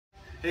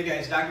Hey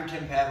guys, Dr.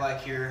 Tim Pavlak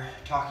here,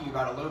 talking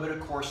about a little bit of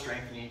core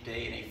strengthening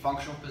today in a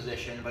functional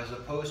position, but as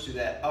opposed to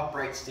that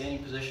upright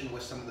standing position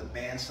with some of the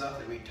band stuff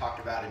that we talked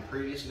about in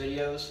previous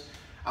videos.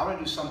 I want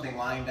to do something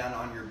lying down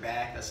on your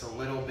back that's a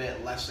little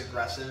bit less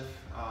aggressive.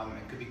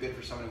 It could be good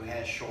for someone who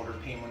has shoulder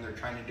pain when they're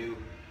trying to do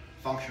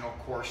functional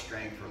core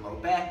strength, or low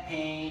back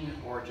pain,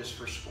 or just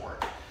for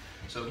sport.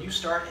 So you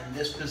start in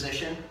this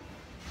position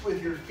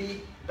with your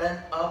feet bent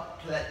up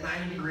to that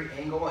 90-degree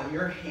angle and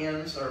your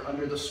hands are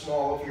under the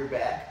small of your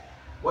back.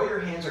 What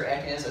your hands are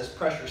acting as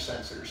pressure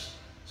sensors.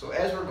 So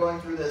as we're going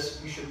through this,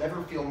 you should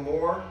never feel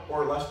more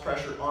or less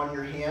pressure on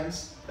your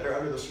hands that are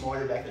under the small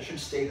of your back. They should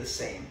stay the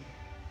same.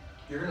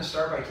 You're going to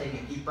start by taking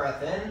a deep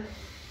breath in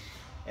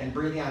and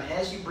breathing out.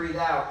 As you breathe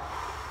out,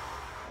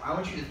 I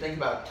want you to think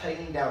about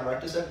tightening down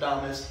rectus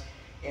abdominis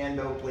and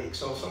oblique.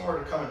 So if someone were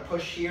to come and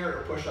push here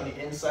or push on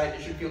the inside,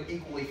 it should feel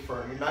equally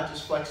firm. You're not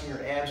just flexing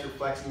your abs, you're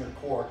flexing your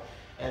core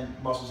and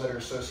muscles that are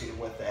associated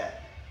with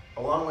that.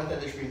 Along with that,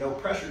 there should be no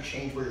pressure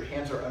change where your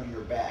hands are under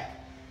your back.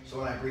 So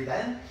when I breathe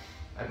in,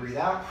 I breathe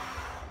out,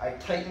 I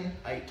tighten,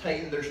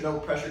 there's no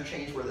pressure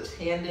change where this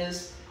hand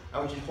is. I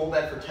want you to hold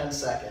that for 10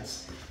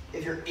 seconds.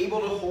 If you're able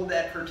to hold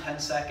that for 10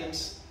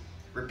 seconds,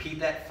 repeat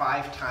that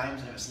 5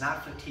 times, and if it's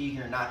not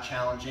fatiguing or not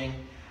challenging,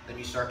 then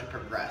you start to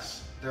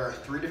progress. There are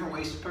 3 different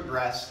ways to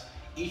progress.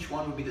 Each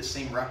one would be the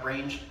same rep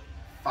range,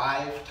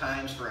 5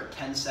 times for a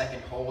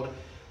 10-second hold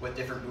with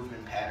different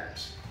movement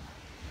patterns.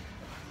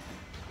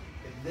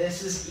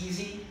 This is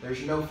easy.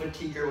 There's no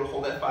fatigue. You're able to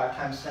hold that 5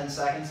 times 10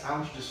 seconds. I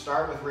want you to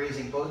start with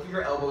raising both of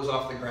your elbows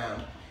off the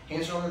ground.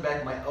 Hands are on the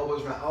back, my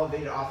elbows are not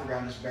elevated off the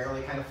ground, just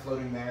barely kind of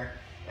floating there.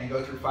 And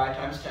go through 5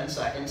 times 10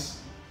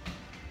 seconds.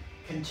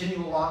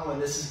 Continue along when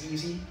this is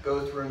easy.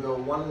 Go through and go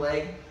one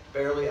leg,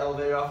 barely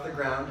elevated off the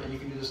ground. And you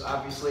can do this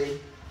obviously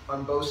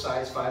on both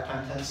sides, 5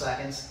 times 10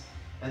 seconds.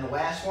 And the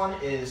last one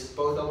is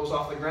both elbows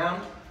off the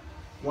ground,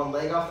 one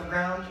leg off the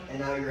ground, and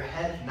now your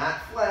head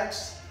not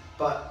flexed,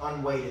 but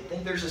unweighted.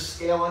 Think there's a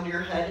scale under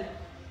your head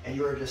and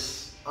you're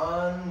just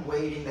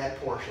unweighting that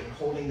portion,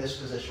 holding this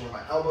position where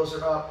my elbows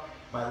are up,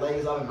 my leg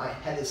is up, and my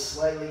head is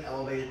slightly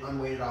elevated,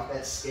 unweighted off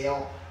that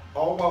scale,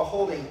 all while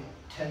holding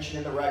tension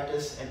in the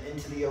rectus and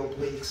into the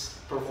obliques,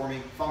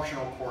 performing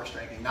functional core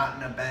strengthening, not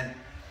in a bent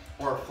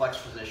or a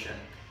flexed position.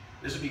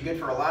 This would be good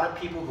for a lot of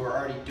people who are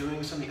already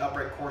doing some of the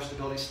upright core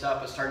stability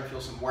stuff, but starting to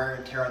feel some wear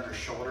and tear on their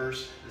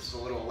shoulders. This is a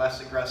little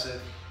less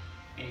aggressive,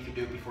 and you can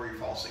do it before you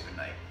fall asleep at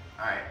night.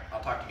 All right, I'll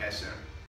talk to you guys soon.